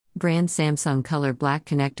Brand Samsung Color Black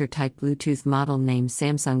Connector Type Bluetooth model name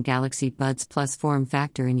Samsung Galaxy Buds Plus form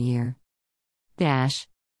factor in ear. Dash.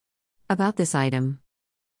 About this item.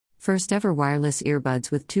 First ever wireless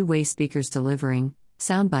earbuds with two-way speakers delivering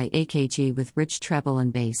sound by AKG with rich treble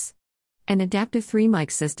and bass. An adaptive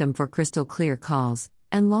 3-mic system for crystal clear calls,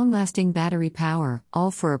 and long-lasting battery power,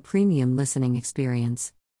 all for a premium listening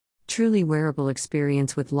experience. Truly wearable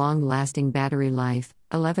experience with long-lasting battery life,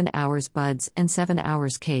 11 hours buds and 7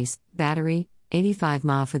 hours case, battery, 85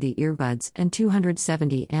 mAh for the earbuds and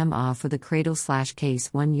 270 mAh for the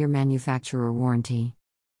cradle/case 1-year manufacturer warranty.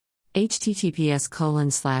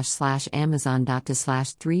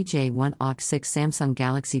 https://amazon.to/3j1aux6 Samsung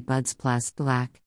Galaxy Buds Plus Black